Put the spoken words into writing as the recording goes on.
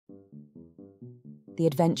the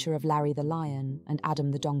adventure of Larry the lion and Adam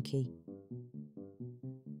the donkey.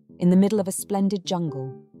 In the middle of a splendid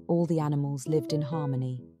jungle, all the animals lived in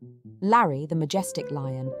harmony. Larry, the majestic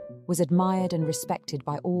lion, was admired and respected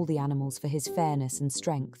by all the animals for his fairness and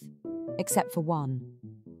strength, except for one,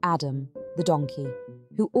 Adam, the donkey,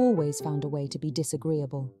 who always found a way to be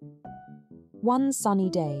disagreeable. One sunny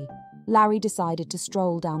day, Larry decided to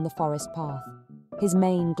stroll down the forest path, his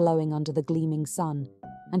mane glowing under the gleaming sun,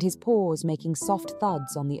 and his paws making soft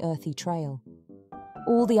thuds on the earthy trail.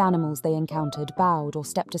 All the animals they encountered bowed or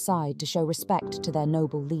stepped aside to show respect to their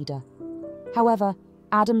noble leader. However,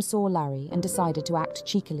 Adam saw Larry and decided to act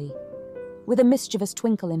cheekily. With a mischievous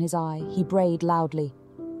twinkle in his eye, he brayed loudly.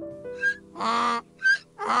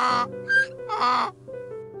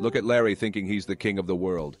 Look at Larry thinking he's the king of the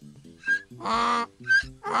world.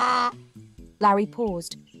 Larry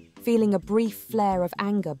paused, feeling a brief flare of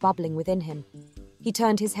anger bubbling within him. He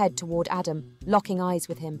turned his head toward Adam, locking eyes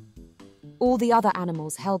with him. All the other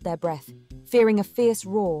animals held their breath, fearing a fierce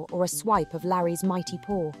roar or a swipe of Larry's mighty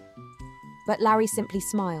paw. But Larry simply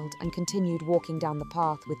smiled and continued walking down the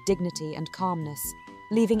path with dignity and calmness,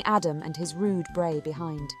 leaving Adam and his rude bray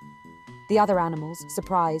behind. The other animals,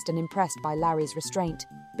 surprised and impressed by Larry's restraint,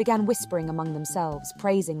 began whispering among themselves,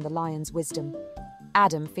 praising the lion's wisdom.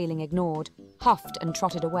 Adam, feeling ignored, huffed and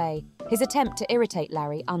trotted away, his attempt to irritate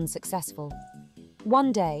Larry unsuccessful.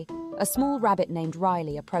 One day, a small rabbit named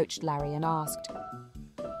Riley approached Larry and asked,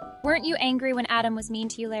 "Weren't you angry when Adam was mean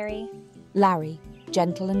to you, Larry?" Larry,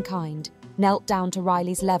 gentle and kind, knelt down to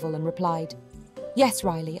Riley's level and replied, "Yes,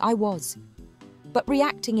 Riley, I was. But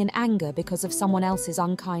reacting in anger because of someone else's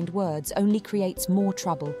unkind words only creates more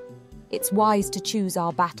trouble. It's wise to choose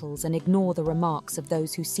our battles and ignore the remarks of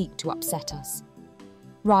those who seek to upset us."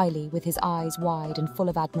 Riley, with his eyes wide and full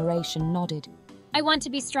of admiration, nodded. "I want to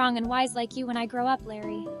be strong and wise like you when I grow up,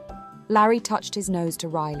 Larry." Larry touched his nose to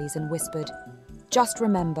Riley's and whispered, "Just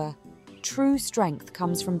remember, true strength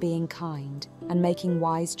comes from being kind and making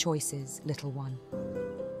wise choices, little one."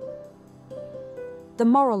 The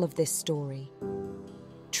moral of this story: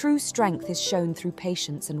 true strength is shown through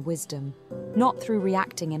patience and wisdom, not through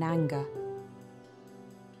reacting in anger.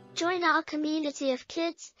 Join our community of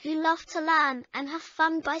kids who love to learn and have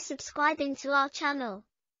fun by subscribing to our channel.